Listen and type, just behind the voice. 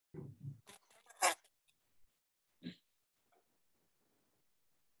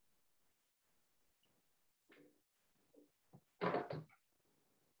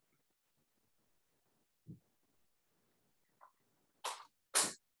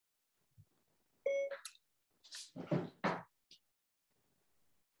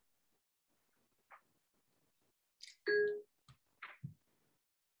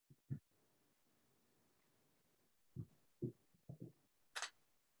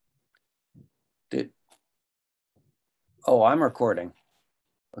Oh, I'm recording.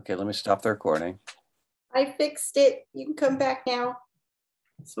 Okay, let me stop the recording. I fixed it. You can come back now.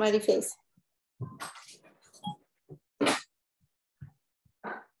 Smiley face.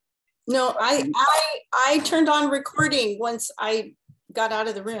 No, I turned on recording once I got out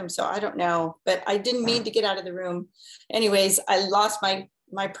of the room, so I don't know, but I didn't mean to get out of the room. Anyways, I lost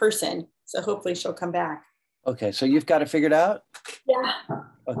my person, so hopefully she'll come back. Okay, so you've got it figured out? Yeah.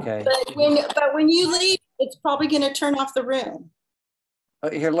 Okay. But when you leave, it's probably going to turn off the room.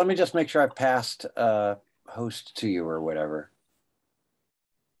 Here, let me just make sure I've passed host to you or whatever.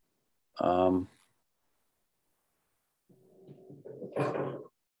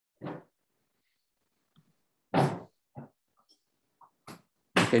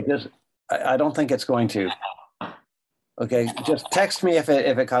 Okay, I don't think it's going to. Okay, just text me if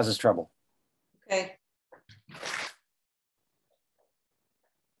it causes trouble. Okay.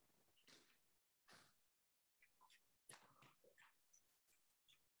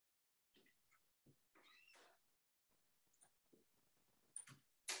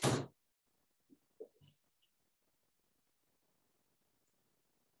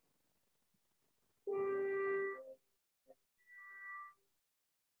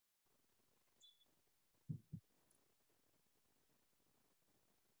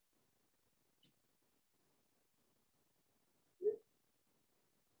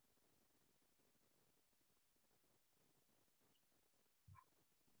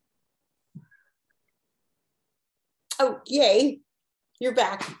 Oh, yay. You're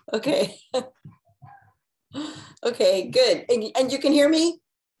back. Okay. Okay, good. And you can hear me?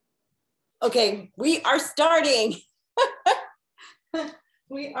 Okay, we are starting.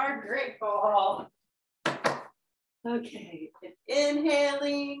 We are grateful. Okay,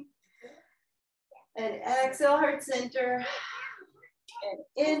 inhaling and exhale, heart center.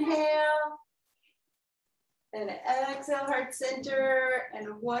 And inhale and exhale, heart center.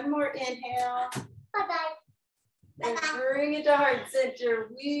 And one more inhale. Bye-bye. And bring it to heart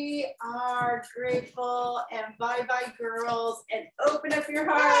center. We are grateful, and bye-bye, girls. And open up your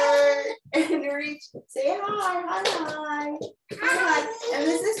heart and reach. Say hi, hi, hi, hi. And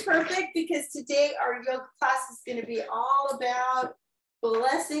this is perfect because today our yoga class is going to be all about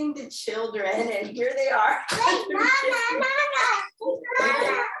blessing the children. And here they are.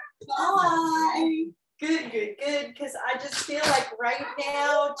 Bye. Good, good, good. Because I just feel like right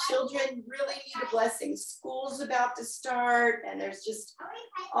now, children really need a blessing. School's about to start, and there's just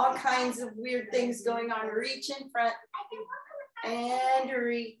all kinds of weird things going on. Reach in front and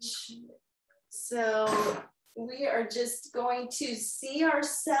reach. So we are just going to see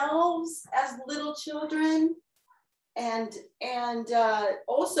ourselves as little children, and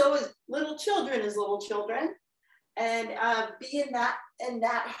also as little children, and be in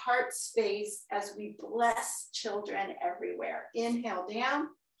that heart space as we bless children everywhere. Inhale down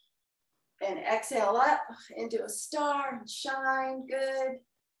and exhale up into a star and shine. Good,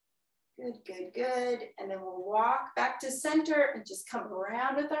 good, good, good. And then we'll walk back to center and just come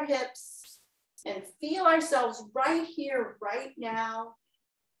around with our hips and feel ourselves right here, right now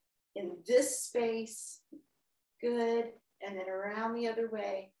in this space. Good. And then around the other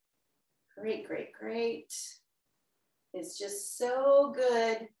way. Great, great, great. It's just so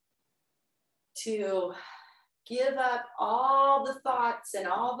good to give up all the thoughts and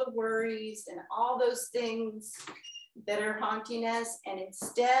all the worries and all those things that are haunting us, and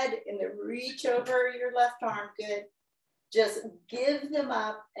instead, in the reach over your left arm, good, just give them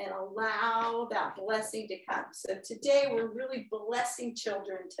up and allow that blessing to come. So today we're really blessing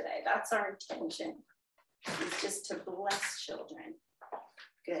children today. That's our intention, is just to bless children.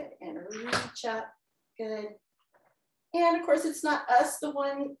 Good, and reach up, good. And of course, it's not us the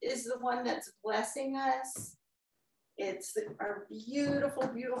one that's blessing us. It's our beautiful,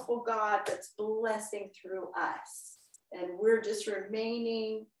 beautiful God that's blessing through us. And we're just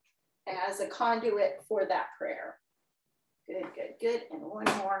remaining as a conduit for that prayer. Good, good, good. And one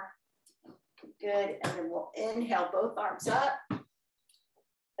more. Good. And then we'll inhale both arms up.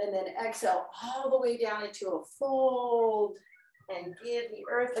 And then exhale all the way down into a fold. And give the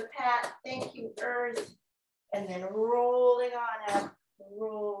earth a pat. Thank you, earth. And then rolling on up,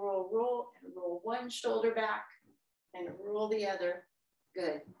 roll, roll, roll, and roll one shoulder back and roll the other.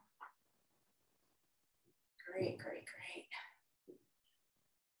 Good. Great, great, great.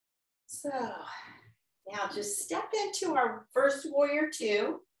 So now just step into our first warrior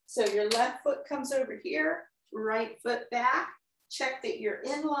two. So your left foot comes over here, right foot back. Check that you're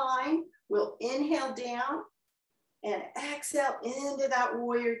in line. We'll inhale down and exhale into that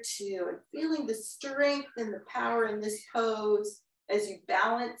warrior two, and feeling the strength and the power in this pose as you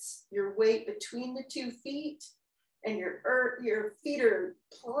balance your weight between the 2 feet And your feet are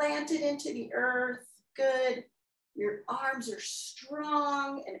planted into the earth. Good. Your arms are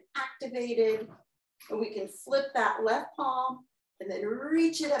strong and activated. And we can flip that left palm and then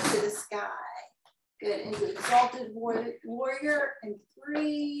reach it up to the sky. Good. Into exalted warrior and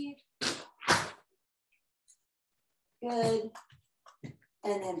breathe. Good.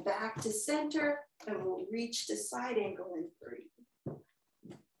 And then back to center, and we'll reach to side angle and breathe.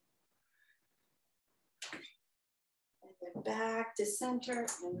 And then back to center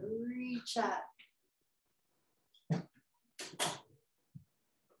and reach up.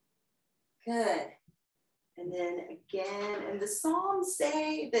 Good. And then again, and the Psalms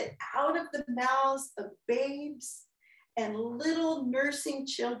say that out of the mouths of babes and little nursing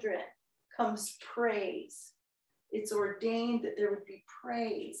children comes praise. It's ordained that there would be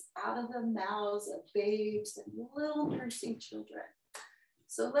praise out of the mouths of babes and little nursing children.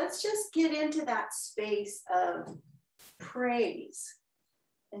 So let's just get into that space of praise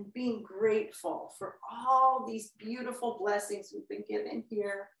and being grateful for all these beautiful blessings we've been given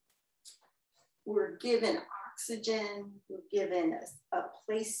here. We're given oxygen, we're given a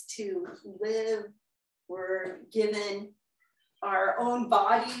place to live, we're given our own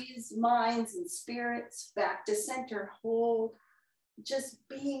bodies, minds, and spirits. Back to center, hold, just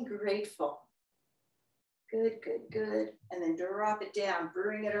being grateful. Good, good, good. And then drop it down,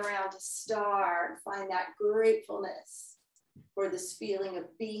 bring it around to star, and find that gratefulness for this feeling of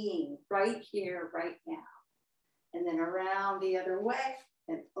being right here, right now. And then around the other way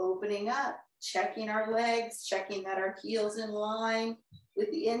and opening up, checking our legs, checking that our heel's in line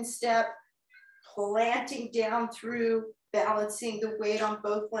with the instep, planting down through, balancing the weight on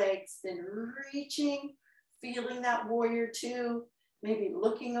both legs, then reaching, feeling that warrior two, maybe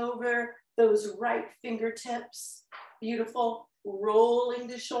looking over those right fingertips, beautiful, rolling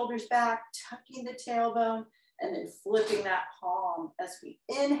the shoulders back, tucking the tailbone, and then flipping that palm as we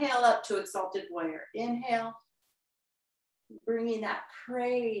inhale up to exalted warrior. Inhale, bringing that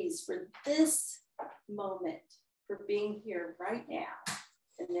praise for this moment, for being here right now,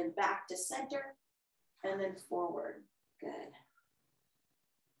 and then back to center, and then forward. Good.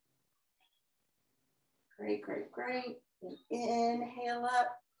 Great, great, great. And inhale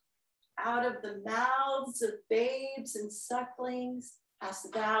up. Out of the mouths of babes and sucklings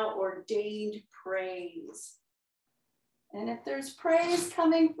hast thou ordained praise. And if there's praise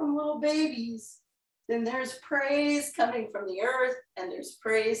coming from little babies, then there's praise coming from the earth, and there's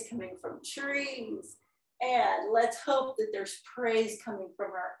praise coming from trees. And let's hope that there's praise coming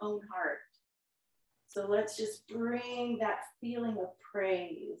from our own heart. So let's just bring that feeling of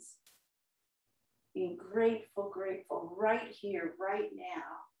praise, being grateful, grateful right here, right now.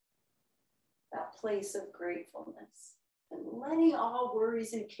 That place of gratefulness, and letting all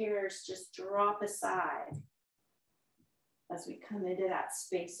worries and cares just drop aside as we come into that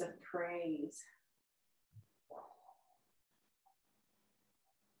space of praise.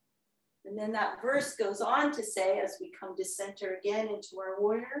 And then that verse goes on to say, as we come to center again into our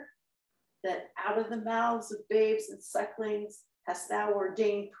warrior, that out of the mouths of babes and sucklings hast thou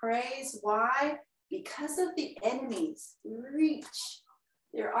ordained praise. Why? Because of the enemies. Reach.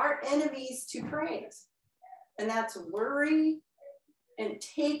 There are enemies to praise, and that's worry and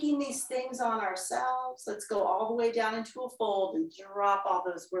taking these things on ourselves. Let's go all the way down into a fold and drop all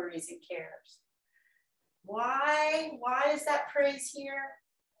those worries and cares. Why is that praise here?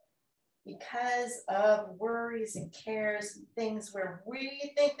 Because of worries and cares and things where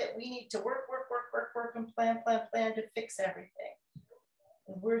we think that we need to work and plan to fix everything.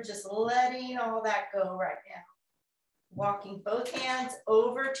 And we're just letting all that go right now. Walking both hands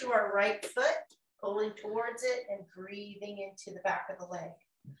over to our right foot, pulling towards it and breathing into the back of the leg.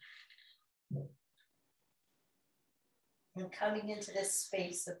 And coming into this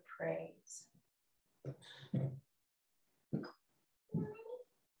space of praise.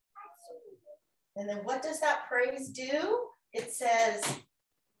 And then what does that praise do? It says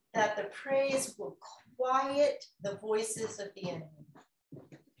that the praise will quiet the voices of the enemy.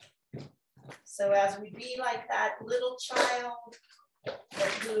 So as we be like that little child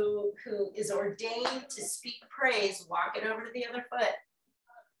who is ordained to speak praise, walk it over to the other foot,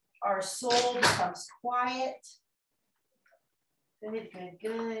 our soul becomes quiet. Good, good,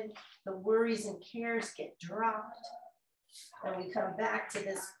 good. The worries and cares get dropped. And we come back to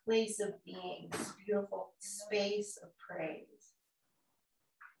this place of being, this beautiful space of praise.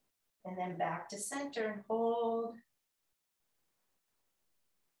 And then back to center and hold.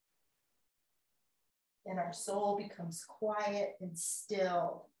 And our soul becomes quiet and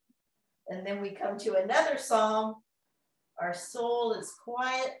still. And then we come to another psalm. Our soul is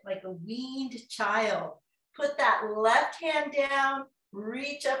quiet like a weaned child. Put that left hand down,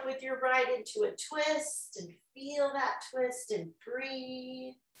 reach up with your right into a twist and feel that twist and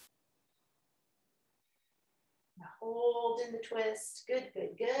breathe. Now hold in the twist. Good,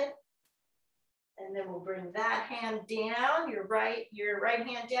 good, good. And then we'll bring that hand down, your right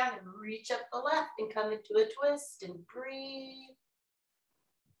hand down, and reach up the left and come into a twist and breathe.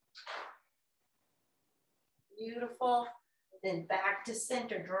 Beautiful. Then back to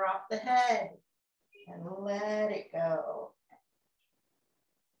center, drop the head and let it go.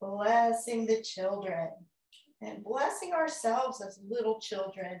 Blessing the children and blessing ourselves as little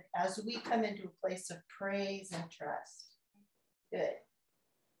children as we come into a place of praise and trust. Good.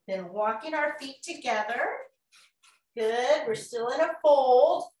 Then walking our feet together. Good. We're still in a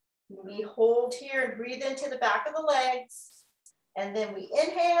fold. We hold here and breathe into the back of the legs. And then we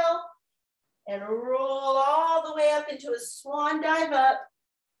inhale and roll all the way up into a swan dive up.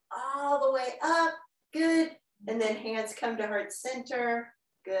 All the way up. Good. And then hands come to heart center.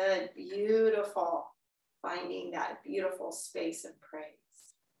 Good. Beautiful. Finding that beautiful space of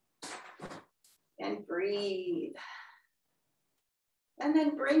praise. And breathe. And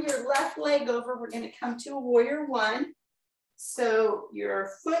then bring your left leg over. We're going to come to a warrior one. So your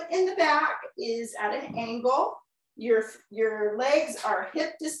foot in the back is at an angle. Your legs are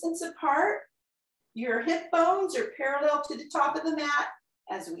hip distance apart. Your hip bones are parallel to the top of the mat.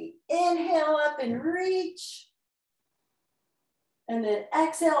 As we inhale up and reach. And then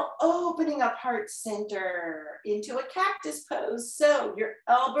exhale, opening up heart center into a cactus pose. So your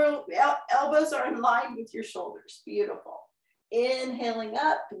elbows are in line with your shoulders. Beautiful. Inhaling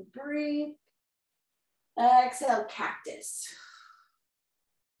up and breathe. Exhale, cactus.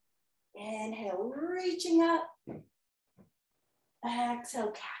 Inhale, reaching up.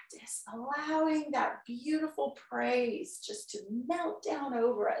 Exhale, cactus. Allowing that beautiful praise just to melt down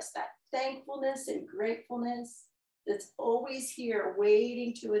over us. That thankfulness and gratefulness that's always here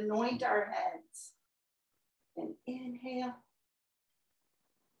waiting to anoint our heads. And inhale.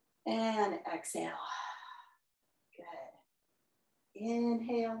 And exhale. Good.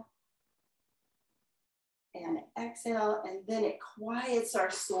 Inhale. And exhale. And then it quiets our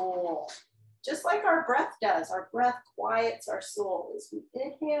soul. Just like our breath does. Our breath quiets our soul as we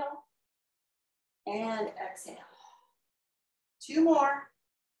inhale and exhale. 2 more.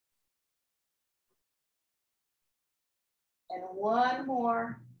 And 1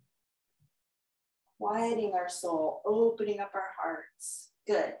 more. Quieting our soul, opening up our hearts.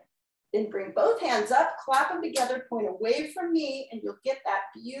 Good. Then bring both hands up, clap them together, point away from me, and you'll get that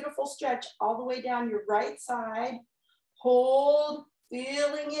beautiful stretch all the way down your right side. Hold,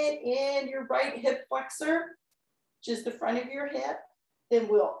 feeling it in your right hip flexor, just the front of your hip. Then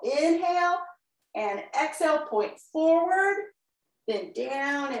we'll inhale and exhale, point forward, then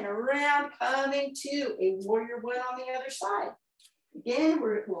down and around, coming to a warrior one on the other side. Again,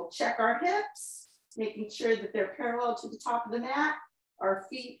 we'll check our hips, making sure that they're parallel to the top of the mat. Our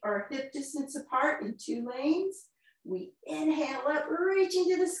feet are hip distance apart in 2 lanes. We inhale up, reaching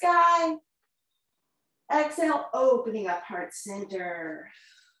to the sky. Exhale, opening up heart center.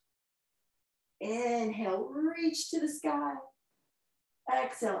 Inhale, reach to the sky.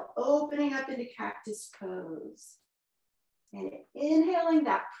 Exhale, opening up into cactus pose. And inhaling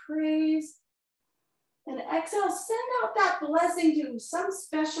that praise. And exhale, send out that blessing to some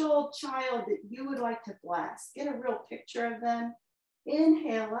special child that you would like to bless. Get a real picture of them.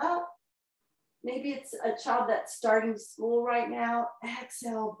 Inhale up. Maybe it's a child that's starting school right now.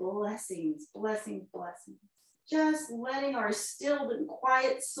 Exhale, blessings, blessings, blessings. Just letting our stilled and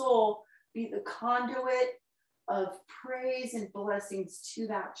quiet soul be the conduit of praise and blessings to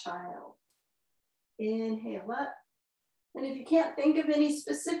that child. Inhale up. And if you can't think of any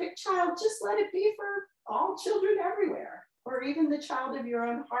specific child, just let it be for all children everywhere, or even the child of your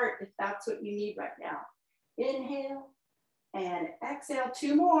own heart, if that's what you need right now. Inhale and exhale,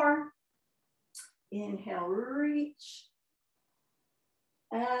 2 more. Inhale, reach.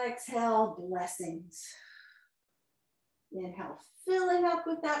 Exhale, blessings. Inhale, filling up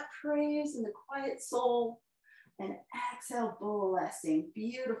with that praise and the quiet soul. And exhale, blessing.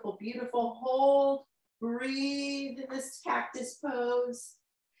 Beautiful, beautiful. Hold, breathe in this cactus pose.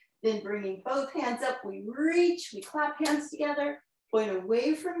 Then bringing both hands up, we reach, we clap hands together, point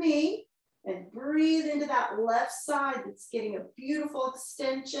away from me, and breathe into that left side that's getting a beautiful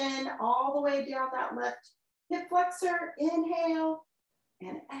extension all the way down that left hip flexor. Inhale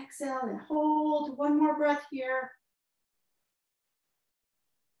and exhale and hold. 1 more breath here.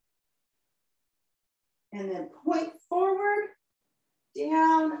 And then point forward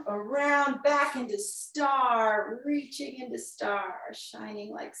down, around, back into star, reaching into star,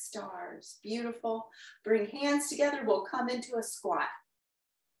 shining like stars. Beautiful. Bring hands together. We'll come into a squat.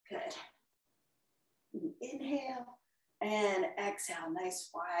 Good. Inhale and exhale. Nice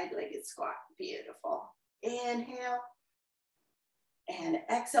wide-legged squat. Beautiful. Inhale and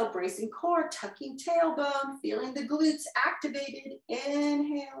exhale, bracing core, tucking tailbone, feeling the glutes activated.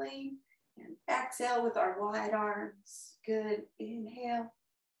 Inhaling and exhale with our wide arms. Good. Inhale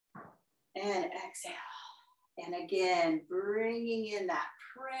and exhale. And again, bringing in that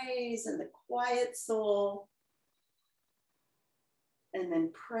praise and the quiet soul. And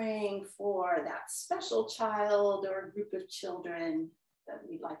then praying for that special child or a group of children that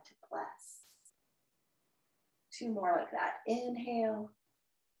we'd like to bless. 2 more like that. Inhale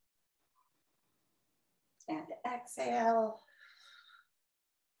and exhale.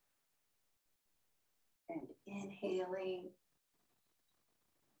 And inhaling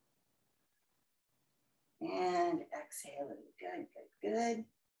and exhaling. Good, good, good.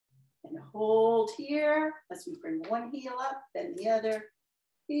 And hold here as we bring one heel up, then the other.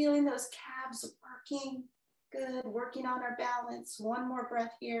 Feeling those calves working. Good, working on our balance. 1 more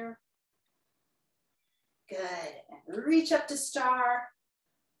breath here. Good, and reach up to star.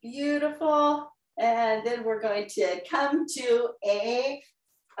 Beautiful. And then we're going to come to a,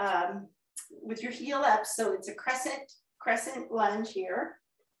 with your heel up. So it's a crescent lunge here.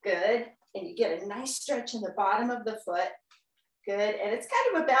 Good, and you get a nice stretch in the bottom of the foot. Good, and it's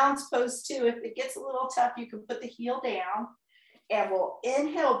kind of a balance pose too. If it gets a little tough, you can put the heel down. And we'll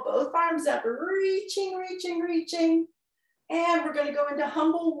inhale both arms up, reaching, reaching, reaching. And we're gonna go into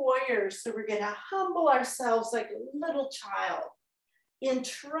humble warriors. So we're gonna humble ourselves like a little child in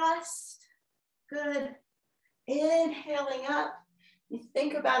trust. Good, inhaling up. You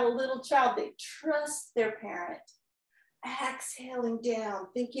think about a little child, they trust their parent. Exhaling down,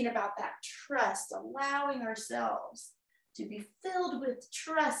 thinking about that trust, allowing ourselves to be filled with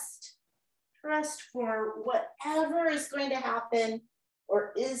trust. Trust for whatever is going to happen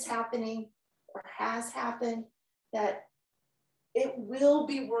or is happening or has happened, that it will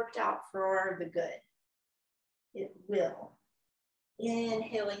be worked out for the good. It will.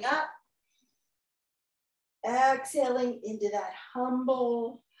 Inhaling up, exhaling into that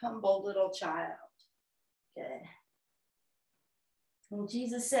humble, humble little child. Good. And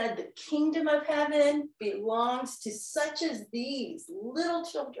Jesus said, the kingdom of heaven belongs to such as these little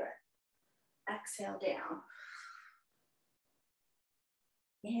children. Exhale down.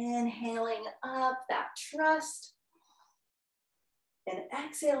 Inhaling up that trust. And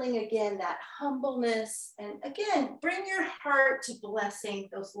exhaling again, that humbleness. And again, bring your heart to blessing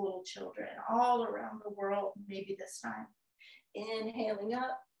those little children all around the world, maybe this time. Inhaling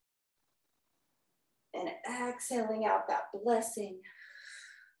up. And exhaling out that blessing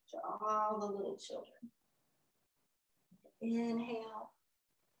to all the little children. Inhale.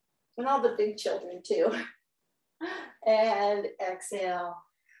 And all the big children too. And exhale.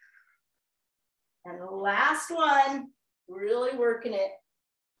 And the last one, really working it.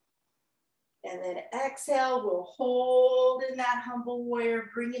 And then exhale, we'll hold in that humble warrior,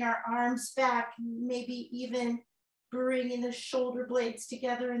 bringing our arms back, maybe even bringing the shoulder blades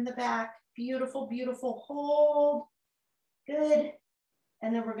together in the back. Beautiful, beautiful, hold. Good.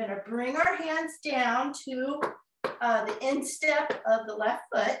 And then we're gonna bring our hands down to the instep of the left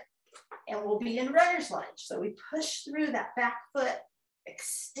foot. And we'll be in runner's lunge. So we push through that back foot,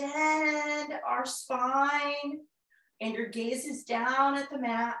 extend our spine, and your gaze is down at the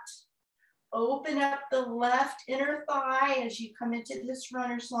mat. Open up the left inner thigh as you come into this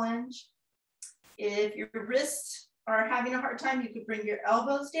runner's lunge. If your wrists are having a hard time, you could bring your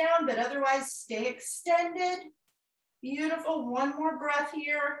elbows down, but otherwise stay extended. Beautiful, 1 more breath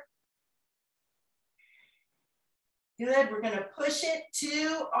here. Good, we're gonna push it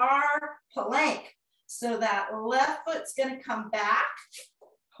to our plank. So that left foot's gonna come back.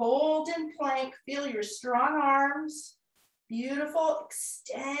 Hold in plank, feel your strong arms. Beautiful,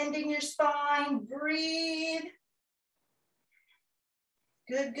 extending your spine, breathe.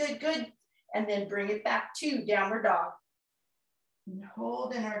 Good, good, good. And then bring it back to downward dog. And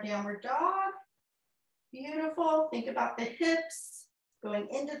hold in our downward dog. Beautiful, think about the hips going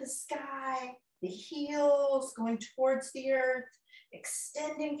into the sky. The heels going towards the earth,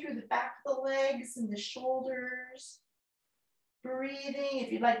 extending through the back of the legs and the shoulders. Breathing.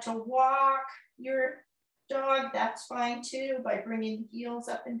 If you'd like to walk your dog, that's fine too, by bringing the heels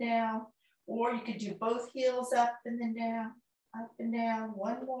up and down. Or you could do both heels up and then down, up and down.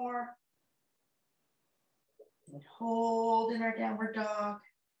 1 more. And hold in our downward dog.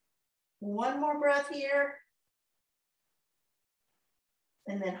 1 more breath here.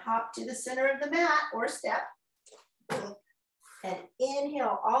 And then hop to the center of the mat or step. And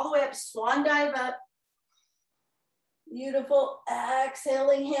inhale all the way up, swan dive up. Beautiful.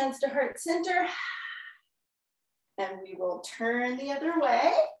 Exhaling, hands to heart center. And we will turn the other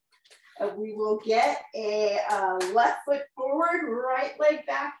way. And we will get a left foot forward, right leg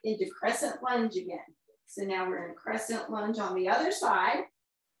back into crescent lunge again. So now we're in crescent lunge on the other side.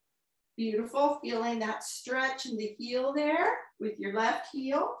 Beautiful, feeling that stretch in the heel there with your left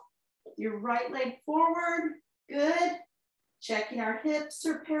heel. Your right leg forward, good. Checking our hips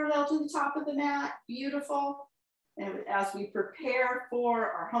are parallel to the top of the mat, beautiful. And as we prepare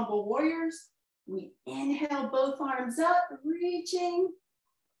for our humble warriors, we inhale both arms up, reaching.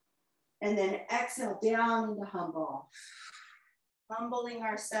 And then exhale down into humble. Humbling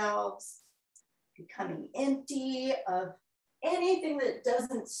ourselves, becoming empty of anything that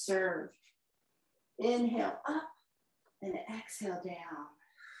doesn't serve. Inhale up and exhale down.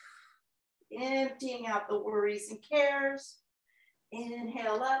 Emptying out the worries and cares.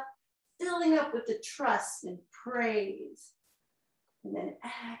 Inhale up, filling up with the trust and praise. And then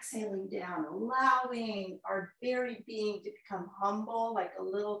exhaling down, allowing our very being to become humble like a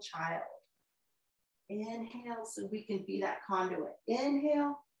little child. Inhale so we can be that conduit.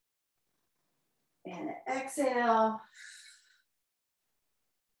 Inhale and exhale.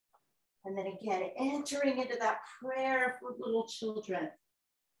 And then again, entering into that prayer for little children.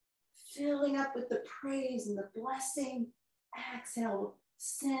 Filling up with the praise and the blessing. Exhale,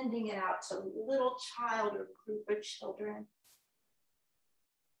 sending it out to little child or group of children.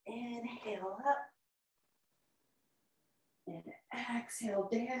 Inhale up. And exhale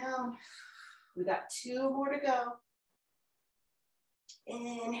down. We got 2 more to go.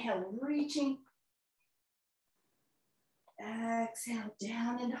 Inhale, reaching. Exhale,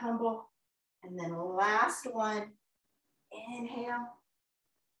 down and humble. And then last one. Inhale.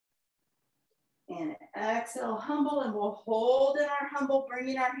 And exhale, humble, and we'll hold in our humble,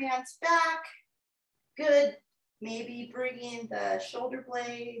 bringing our hands back. Good. Maybe bringing the shoulder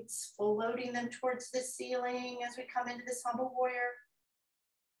blades, floating them towards the ceiling as we come into this humble warrior.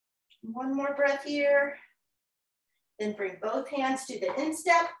 One more breath here. Then bring both hands to the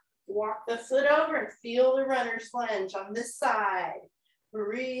instep. Walk the foot over and feel the runner's lunge on this side.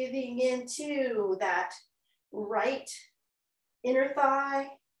 Breathing into that right inner thigh.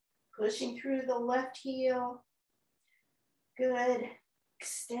 Pushing through the left heel. Good.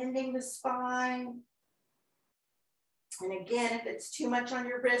 Extending the spine. And again, if it's too much on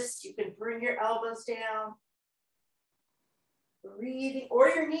your wrists, you can bring your elbows down. Breathing, or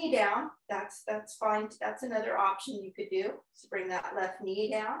your knee down. That's fine. That's another option you could do. So bring that left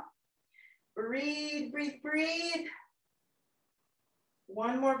knee down. Breathe, breathe, breathe.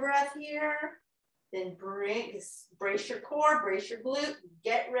 One more breath here. Then brace your core, brace your glute,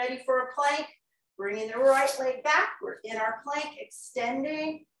 get ready for a plank. Bringing the right leg back, we're in our plank,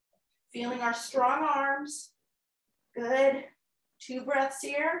 extending, feeling our strong arms. Good, 2 breaths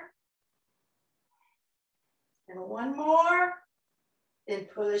here. And one more. Then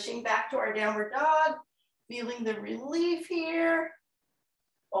pushing back to our downward dog, feeling the relief here.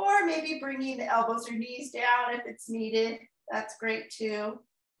 Or maybe bringing the elbows or knees down if it's needed, that's great too.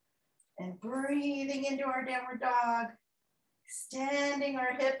 And breathing into our downward dog, extending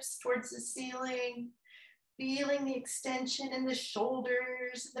our hips towards the ceiling, feeling the extension in the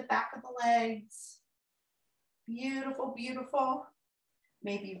shoulders, the back of the legs. Beautiful, beautiful.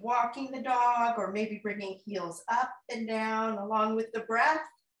 Maybe walking the dog or maybe bringing heels up and down along with the breath,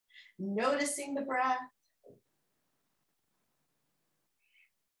 noticing the breath.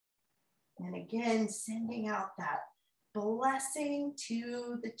 And again, sending out that blessing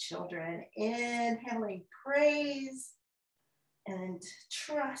to the children, inhaling praise and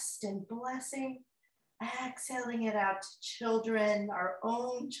trust and blessing, exhaling it out to children, our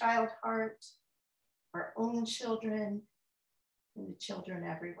own child heart, our own children, and the children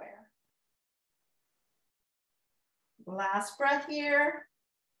everywhere. Last breath here.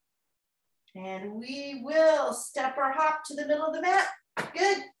 And we will step or hop to the middle of the mat.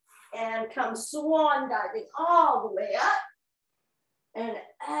 Good. And come swan diving all the way up. And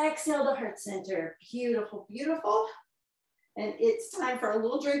exhale to heart center. Beautiful, beautiful. And it's time for a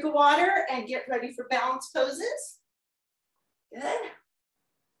little drink of water and get ready for balance poses. Good.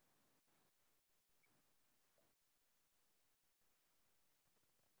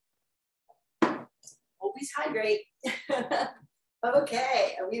 Always hydrate.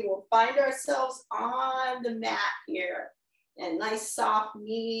 Okay, and we will find ourselves on the mat here. And nice soft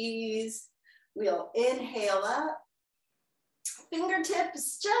knees. We'll inhale up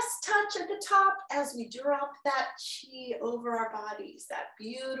Fingertips just touch at the top as we drop that chi over our bodies, that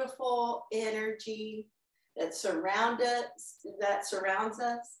beautiful energy that surrounds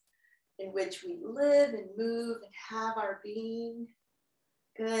us, in which we live and move and have our being.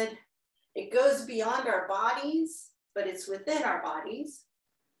 Good. It goes beyond our bodies, but it's within our bodies.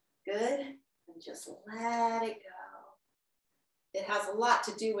 Good. And just let it go. It has a lot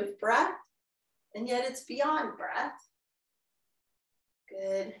to do with breath, and yet it's beyond breath.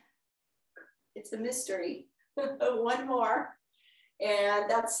 Good. It's a mystery. One more. And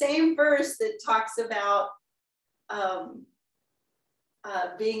that same verse that talks about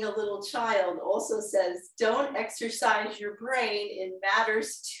being a little child also says, don't exercise your brain in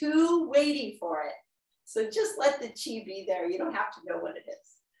matters too weighty for it. So just let the chi be there. You don't have to know what it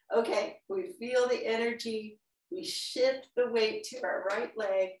is. Okay, we feel the energy. We shift the weight to our right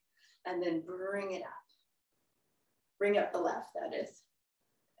leg and then bring it up. Bring up the left, that is.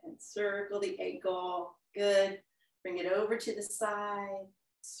 And circle the ankle. Good. Bring it over to the side.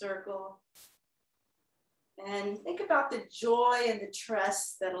 Circle. And think about the joy and the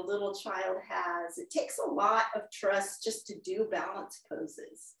trust that a little child has. It takes a lot of trust just to do balance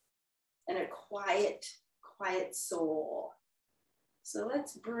poses and a quiet soul. So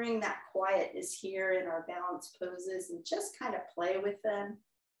let's bring that quietness here in our balance poses and just kind of play with them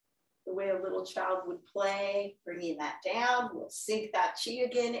the way a little child would play. Bringing that down, we'll sink that chi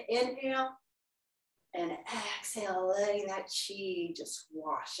again. Inhale and exhale, letting that chi just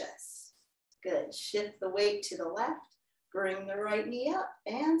wash us. Good. Shift the weight to the left. Bring the right knee up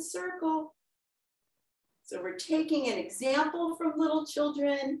and circle. So we're taking an example from little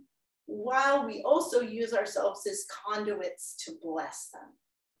children while we also use ourselves as conduits to bless them.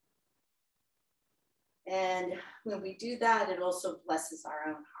 And when we do that, it also blesses our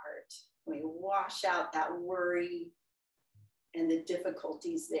own heart. We wash out that worry and the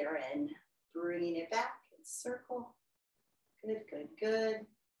difficulties therein, bringing it back and circle. Good, good, good.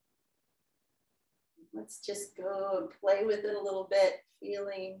 Let's just go and play with it a little bit,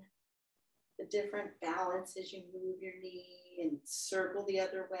 feeling the different balance as you move your knee and circle the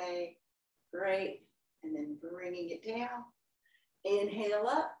other way. Great. And then bringing it down. Inhale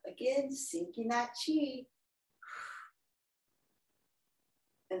up, again, sinking that chi.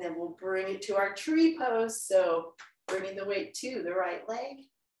 And then we'll bring it to our tree pose. So bringing the weight to the right leg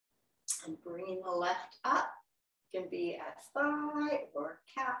and bringing the left up. Can be at thigh or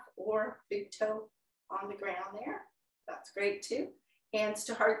calf or big toe on the ground there. That's great too. Hands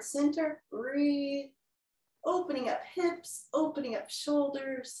to heart center, breathe. Opening up hips, opening up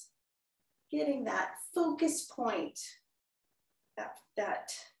shoulders, getting that focus point,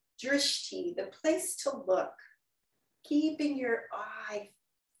 that drishti, the place to look, keeping your eye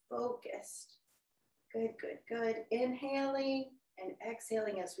focused. Good, good, good. Inhaling and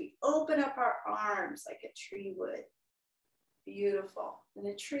exhaling as we open up our arms like a tree would. Beautiful. And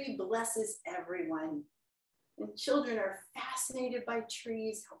the tree blesses everyone. And children are fascinated by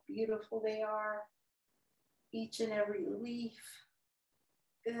trees, how beautiful they are. Each and every leaf.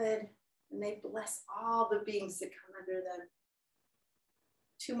 Good. And they bless all the beings that come under them.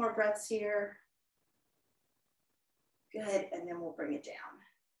 2 more breaths here. Good. And then we'll bring it down.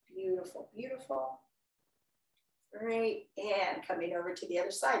 Beautiful, beautiful. Great. And coming over to the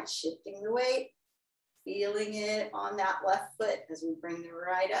other side, shifting the weight. Feeling it on that left foot as we bring the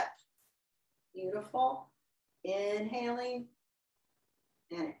right up. Beautiful. Inhaling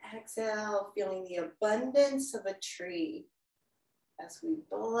and exhale, feeling the abundance of a tree as we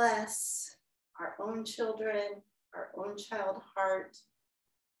bless our own children, our own child heart,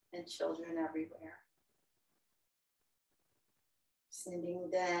 and children everywhere. Sending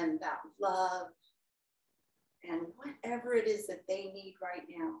them that love and whatever it is that they need right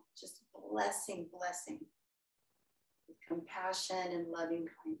now, just blessing with compassion and loving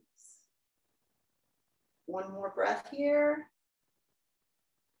kindness. 1 more breath here.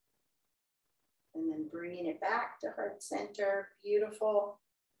 And then bringing it back to heart center. Beautiful.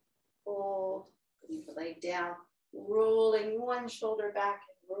 Hold. Bring the leg down. Rolling one shoulder back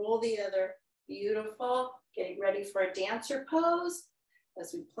and roll the other. Beautiful. Getting ready for a dancer pose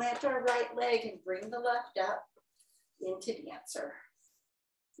as we plant our right leg and bring the left up into dancer.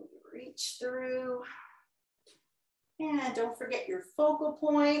 Reach through. And don't forget your focal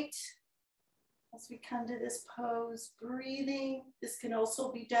point. As we come to this pose, breathing. This can also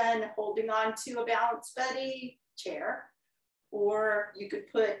be done holding on to a balance buddy chair, or you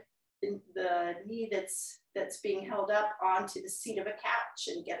could put the knee that's being held up onto the seat of a couch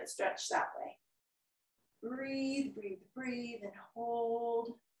and get it stretched that way. Breathe, breathe, breathe, and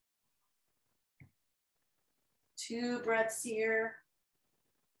hold. 2 breaths here.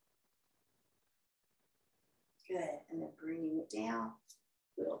 Good, and then bringing it down.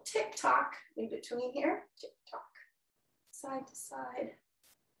 Little tick-tock in between here. Tick-tock, side to side.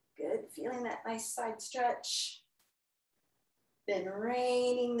 Good, feeling that nice side stretch. Then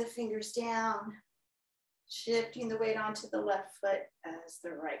raining the fingers down, shifting the weight onto the left foot as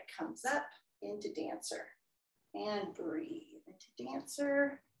the right comes up into dancer. And breathe into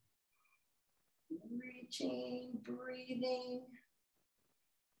dancer. Reaching, breathing.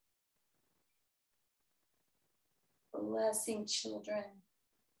 Blessing children.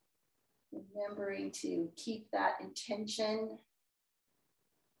 Remembering to keep that intention.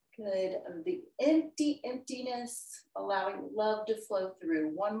 Good, of the emptiness, allowing love to flow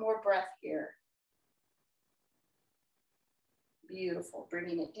through. One more breath here. Beautiful,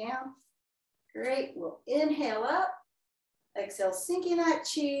 bringing it down. Great, we'll inhale up. Exhale, sinking that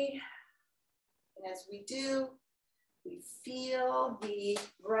chi. And as we do, we feel the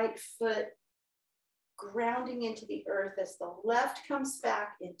right foot grounding into the earth as the left comes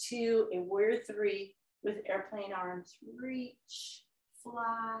back into a warrior 3 with airplane arms. Reach,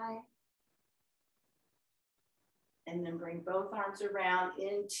 fly. And then bring both arms around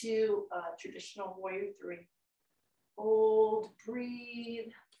into a traditional warrior 3. Hold,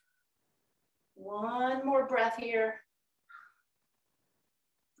 breathe. One more breath here.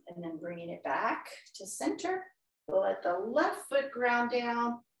 And then bringing it back to center. We'll let the left foot ground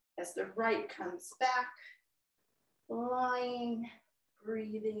down as the right comes back. Flying,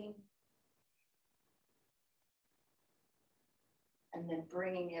 breathing. And then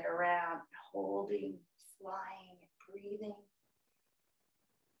bringing it around, holding, flying, breathing.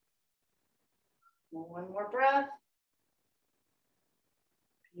 One more breath.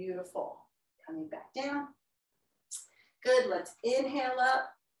 Beautiful. Coming back down. Good, let's inhale up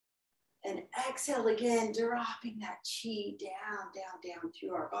and exhale again, dropping that chi down, down, down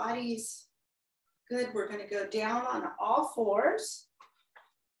through our bodies. Good, we're gonna go down on all fours.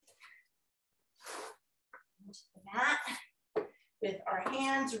 Into the mat with our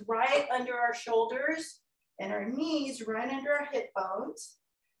hands right under our shoulders and our knees right under our hip bones.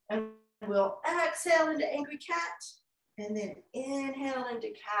 And we'll exhale into angry cat. And then inhale into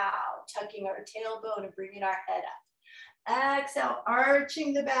cow, tucking our tailbone and bringing our head up. Exhale,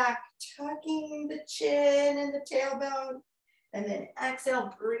 arching the back, tucking the chin and the tailbone. And then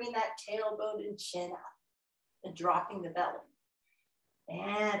exhale, bringing that tailbone and chin up and dropping the belly.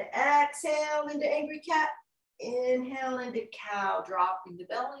 And exhale into angry cat. Inhale into cow, dropping the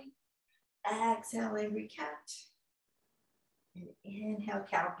belly. Exhale, angry cat. And inhale,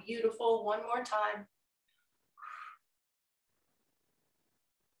 cow. Beautiful. One more time.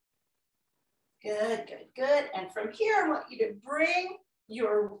 Good, good, good. And from here, I want you to bring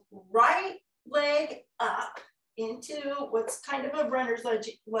your right leg up into what's kind of a runner's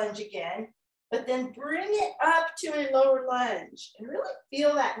lunge again, but then bring it up to a lower lunge and really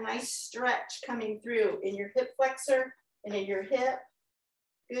feel that nice stretch coming through in your hip flexor and in your hip.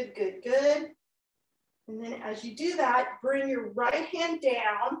 Good, good, good. And then as you do that, bring your right hand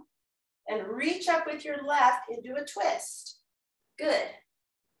down and reach up with your left into a twist. Good.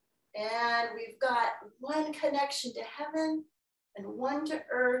 And we've got one connection to heaven and one to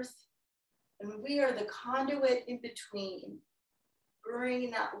earth. And we are the conduit in between,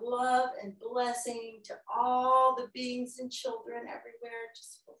 bringing that love and blessing to all the beings and children everywhere,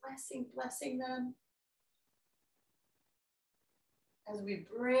 just blessing them. As we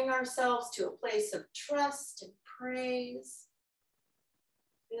bring ourselves to a place of trust and praise.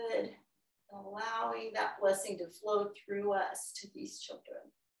 Good. Allowing that blessing to flow through us to these children.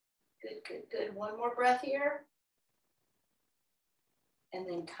 Good, good, good. One more breath here. And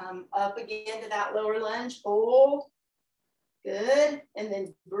then come up again to that lower lunge. Hold. Good. And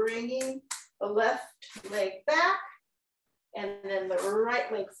then bringing the left leg back. And then the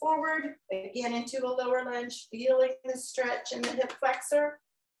right leg forward. Again into a lower lunge. Feeling the stretch in the hip flexor.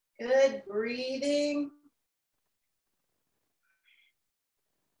 Good. Breathing.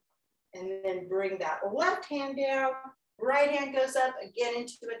 And then bring that left hand down. Right hand goes up again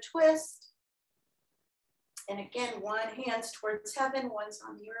into a twist. And again, one hand's towards heaven, one's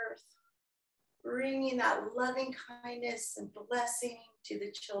on the earth. Bringing that loving kindness and blessing to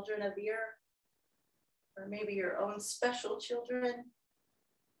the children of the earth. Or maybe your own special children.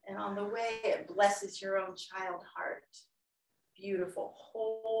 And on the way, it blesses your own child heart. Beautiful.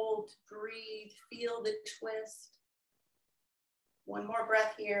 Hold, breathe, feel the twist. One more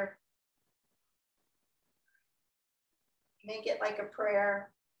breath here. Make it like a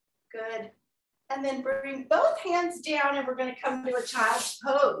prayer. Good. And then bring both hands down and we're going to come to a child's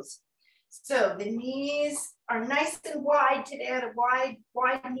pose. So the knees are nice and wide today at a wide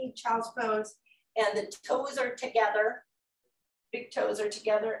knee child's pose, and the toes are together. Big toes are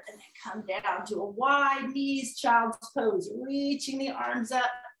together, and then come down to a wide knees child's pose, reaching the arms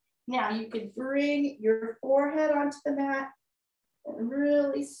up. Now you could bring your forehead onto the mat and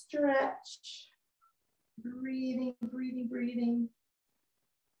really stretch. Breathing, breathing, breathing.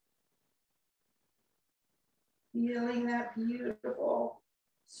 Feeling that beautiful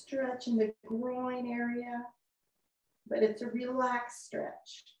stretch in the groin area, but it's a relaxed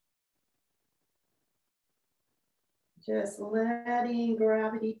stretch. Just letting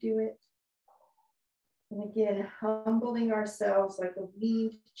gravity do it. And again, humbling ourselves like a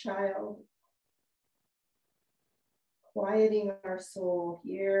weaned child. Quieting our soul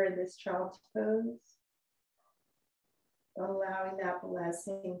here in this child's pose. Allowing that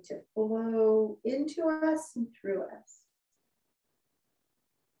blessing to flow into us and through us.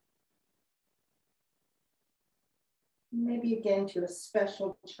 Maybe again to a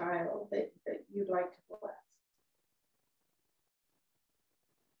special child that you'd like to bless.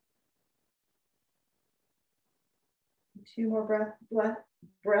 Two more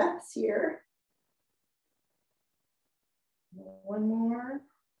breaths here. One more.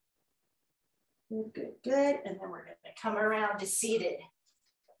 Good, good, good. And then we're going to come around to seated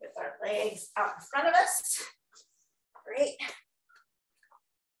with our legs out in front of us. Great.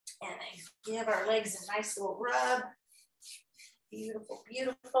 And then give our legs a nice little rub. Beautiful,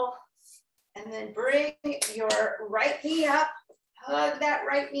 beautiful. And then bring your right knee up. Hug that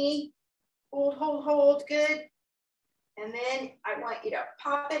right knee. Hold, hold, hold. Good. And then I want you to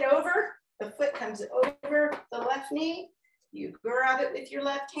pop it over. The foot comes over the left knee. You grab it with your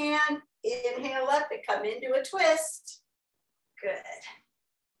left hand. Inhale up and come into a twist. Good.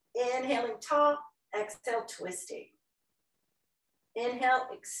 Inhaling tall. Exhale, twisting. Inhale,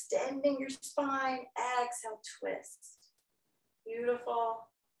 extending your spine. Exhale, twist. Beautiful.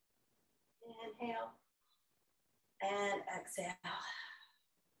 Inhale and exhale.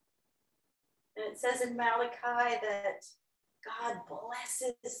 And it says in Malachi that God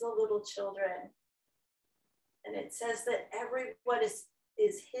blesses the little children. And it says that everyone is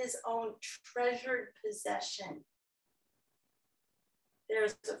his own treasured possession.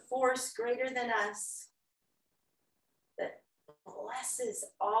 There's a force greater than us that blesses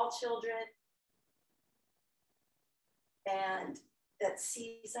all children and that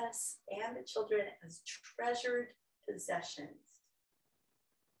sees us and the children as treasured possessions.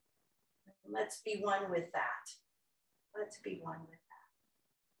 Let's be one with that. Let's be one with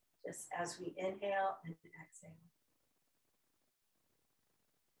that. Just as we inhale and exhale.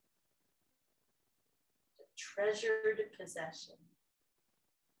 The treasured possession.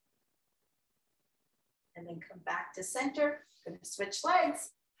 And then come back to center. Going to switch legs.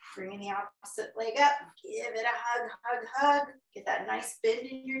 Bringing the opposite leg up. Give it a hug, hug, hug. Get that nice bend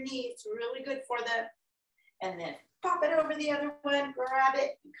in your knee. It's really good for them. And then pop it over the other one. Grab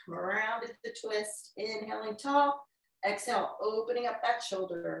it. And come around at the twist. Inhaling tall. Exhale, opening up that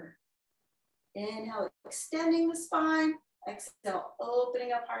shoulder. Inhale, extending the spine. Exhale,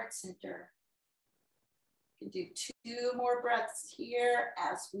 opening up heart center. You can do 2 more breaths here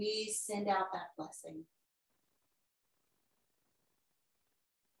as we send out that blessing.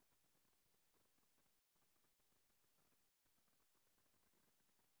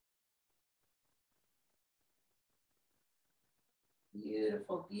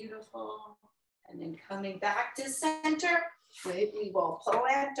 Beautiful, beautiful. And then coming back to center, we will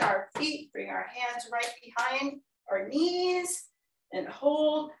plant our feet, bring our hands right behind our knees and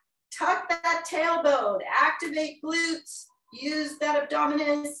hold. Tuck that tailbone, activate glutes, use that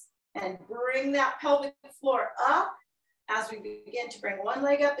abdominis and bring that pelvic floor up as we begin to bring one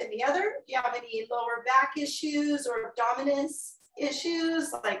leg up and the other. If you have any lower back issues or abdominis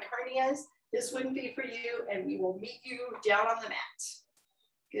issues like hernias, this wouldn't be for you and we will meet you down on the mat.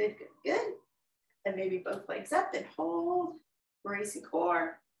 Good, good, good. And maybe both legs up and hold, bracing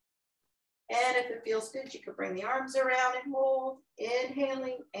core. And if it feels good, you can bring the arms around and hold,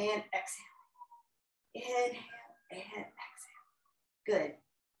 inhaling and exhaling. Inhale and exhale. Good.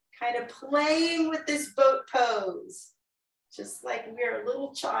 Kind of playing with this boat pose, just like we're a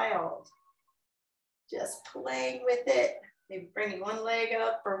little child. Just playing with it. Maybe bringing one leg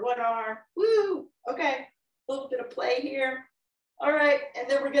up or one arm. Woo, okay. A little bit of play here. All right, and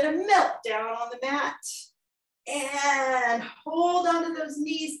then we're gonna melt down on the mat. And hold onto those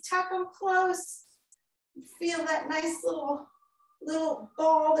knees, tuck them close. Feel that nice little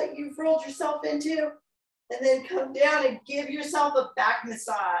ball that you've rolled yourself into. And then come down and give yourself a back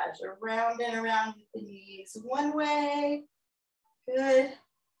massage around and around the knees. One way, good.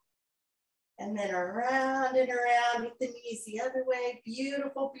 And then around and around with the knees the other way.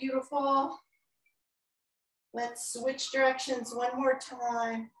 Beautiful, beautiful. Let's switch directions one more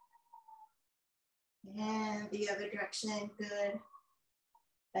time. And the other direction, good.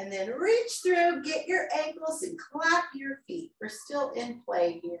 And then reach through, get your ankles and clap your feet. We're still in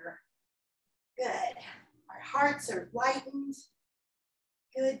play here. Good. Our hearts are lightened.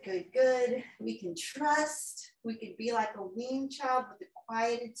 Good, good, good. We can trust. We can be like a weaned child with a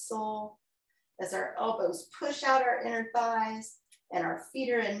quieted soul as our elbows push out our inner thighs and our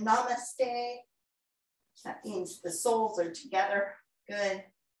feet are in namaste. That means the soles are together. Good.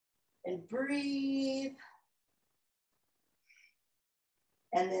 And breathe.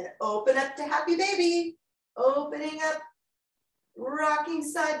 And then open up to happy baby. Opening up, rocking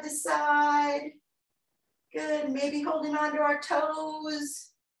side to side. Good, maybe holding on to our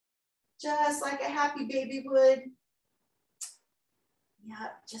toes, just like a happy baby would. Yeah,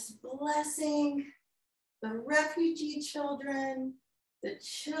 just blessing the refugee children, the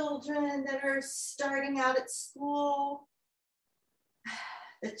children that are starting out at school,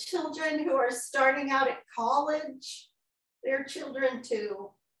 the children who are starting out at college, their children too.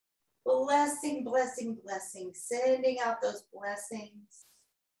 Blessing, blessing, blessing, sending out those blessings.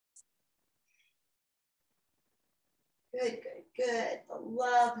 Good, good, good. The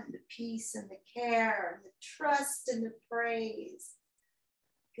love and the peace and the care and the trust and the praise.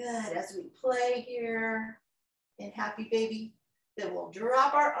 Good, as we play here in Happy Baby, then we'll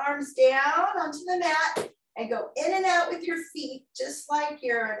drop our arms down onto the mat and go in and out with your feet, just like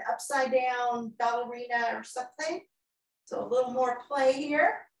you're an upside down ballerina or something. So a little more play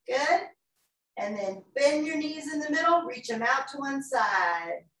here, good. And then bend your knees in the middle, reach them out to one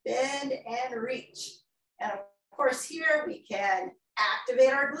side, bend and reach. And of course here we can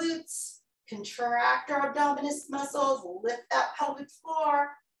activate our glutes, contract our abdominis muscles, lift that pelvic floor,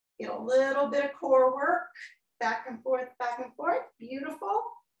 get a little bit of core work, back and forth, beautiful.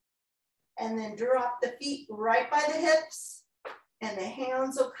 And then drop the feet right by the hips and the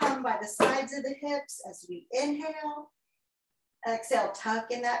hands will come by the sides of the hips as we inhale. Exhale, tuck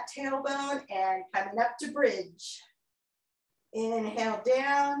in that tailbone and coming up to bridge. Inhale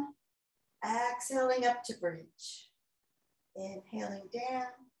down, exhaling up to bridge. Inhaling down,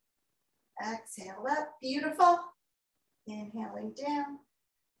 exhale up, beautiful. Inhaling down,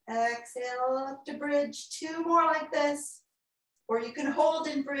 exhale up to bridge. Two more like this, or you can hold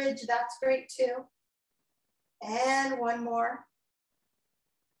in bridge, that's great too. And one more.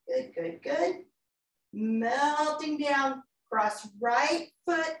 Good, good, good. Melting down, cross right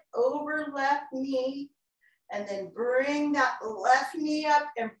foot over left knee, and then bring that left knee up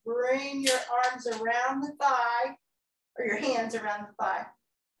and bring your arms around the thigh, or your hands around the thigh.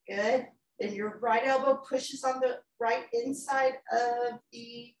 Good. Then your right elbow pushes on the right inside of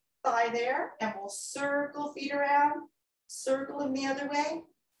the thigh there, and we'll circle feet around, circle them the other way.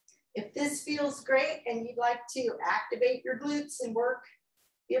 If this feels great and you'd like to activate your glutes and work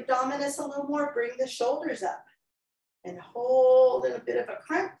the abdominis a little more, bring the shoulders up and hold in a bit of a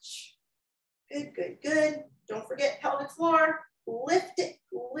crunch. Good, good, good. Don't forget pelvic floor. Lift it,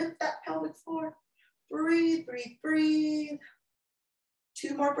 lift that pelvic floor. Breathe, breathe, breathe.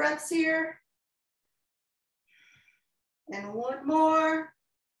 Two more breaths here. And one more.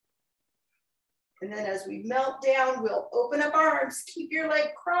 And then as we melt down, we'll open up our arms. Keep your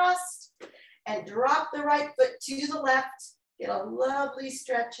leg crossed and drop the right foot to the left. Get a lovely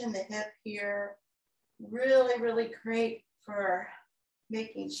stretch in the hip here. Really, really great for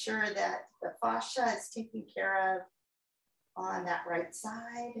making sure that the fascia is taken care of on that right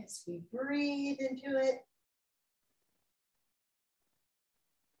side as we breathe into it.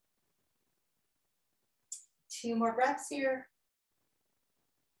 Two more breaths here.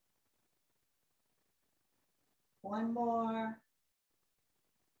 One more.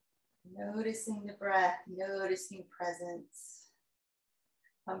 Noticing the breath, noticing presence.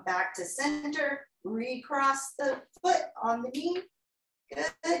 Come back to center. Recross the foot on the knee.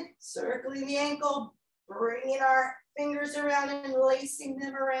 Good. Circling the ankle, bringing our fingers around and lacing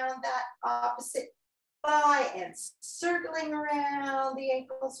them around that opposite thigh and circling around the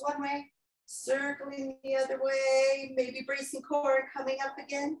ankles one way, circling the other way, maybe bracing core coming up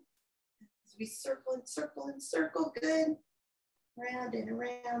again. As we circle and circle and circle, good. Round and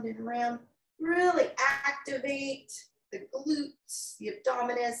around and around. Really activate the glutes, the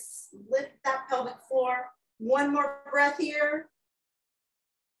abdominis, lift that pelvic floor. One more breath here.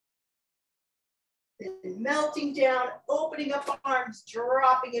 Then melting down, opening up arms,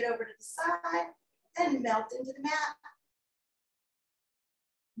 dropping it over to the side, and melt into the mat.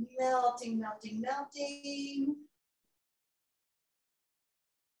 Melting, melting, melting.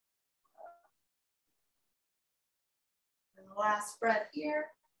 Last breath here.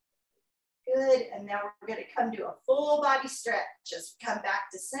 Good, and now we're gonna come to a full body stretch. Just come back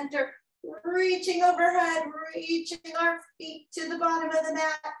to center, reaching overhead, reaching our feet to the bottom of the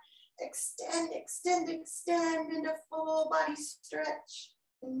mat. Extend, extend, extend into full body stretch.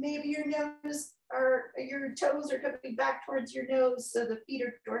 And maybe your nose or your toes are coming back towards your nose, so the feet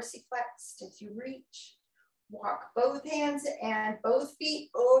are dorsiflexed as you reach. Walk both hands and both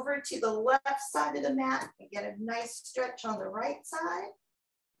feet over to the left side of the mat and get a nice stretch on the right side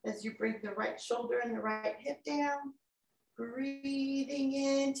as you bring the right shoulder and the right hip down. Breathing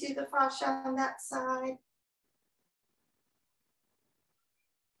into the fascia on that side.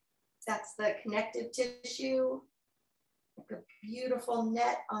 That's the connective tissue, like a beautiful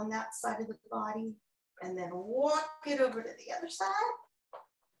net on that side of the body. And then walk it over to the other side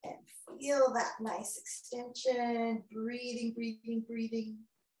and feel that nice extension. Breathing, breathing, breathing.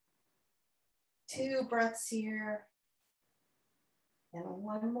 2 breaths here. And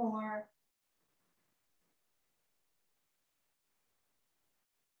 1 more.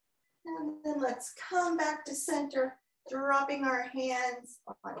 And then let's come back to center, dropping our hands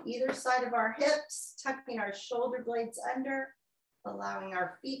on either side of our hips, tucking our shoulder blades under, allowing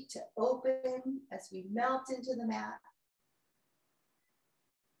our feet to open as we melt into the mat.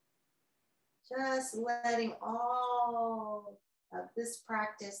 Just letting all of this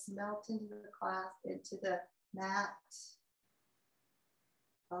practice melt into the class, into the mat.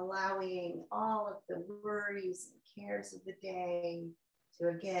 Allowing all of the worries and cares of the day to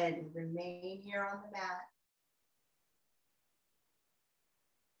again remain here on the mat.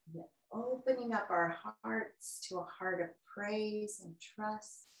 And opening up our hearts to a heart of praise and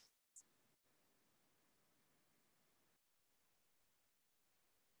trust.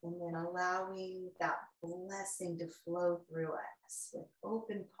 And then allowing that blessing to flow through us with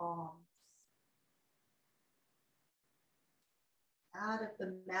open palms. Out of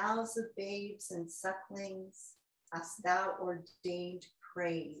the mouths of babes and sucklings hast thou ordained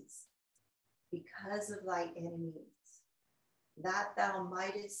praise because of thy enemies, that thou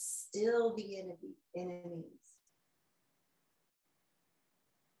mightest still the enemies.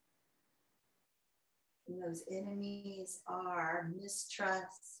 And those enemies are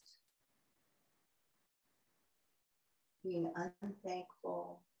mistrust, being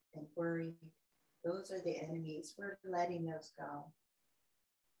unthankful and worried. Those are the enemies. We're letting those go.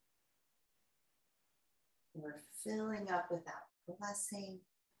 We're filling up with that blessing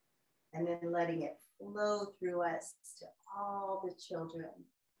and then letting it flow through us to all the children.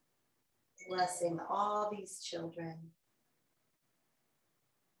 Blessing all these children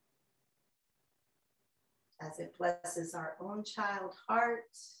as it blesses our own child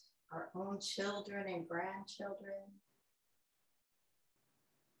heart, our own children and grandchildren.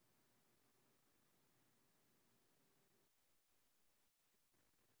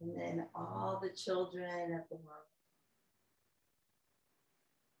 And then all the children of the world.